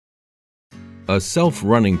A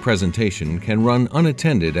self-running presentation can run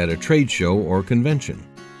unattended at a trade show or convention.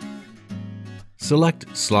 Select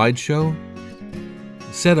Slideshow.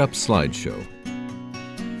 Set up Slideshow.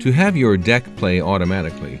 To have your deck play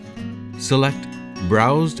automatically, select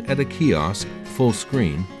Browsed at a kiosk full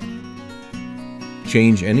screen.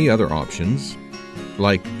 Change any other options,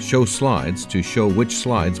 like Show Slides to show which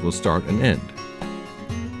slides will start and end,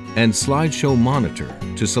 and Slideshow Monitor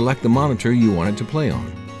to select the monitor you want it to play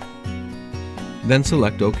on. Then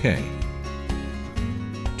select OK.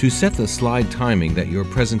 To set the slide timing that your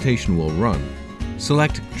presentation will run,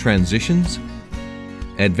 select Transitions,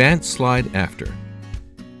 Advanced Slide After.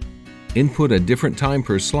 Input a different time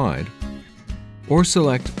per slide, or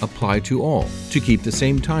select Apply to All to keep the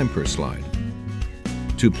same time per slide.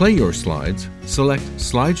 To play your slides, select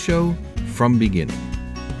Slideshow from Beginning.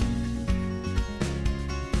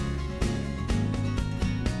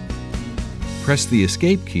 Press the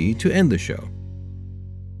Escape key to end the show.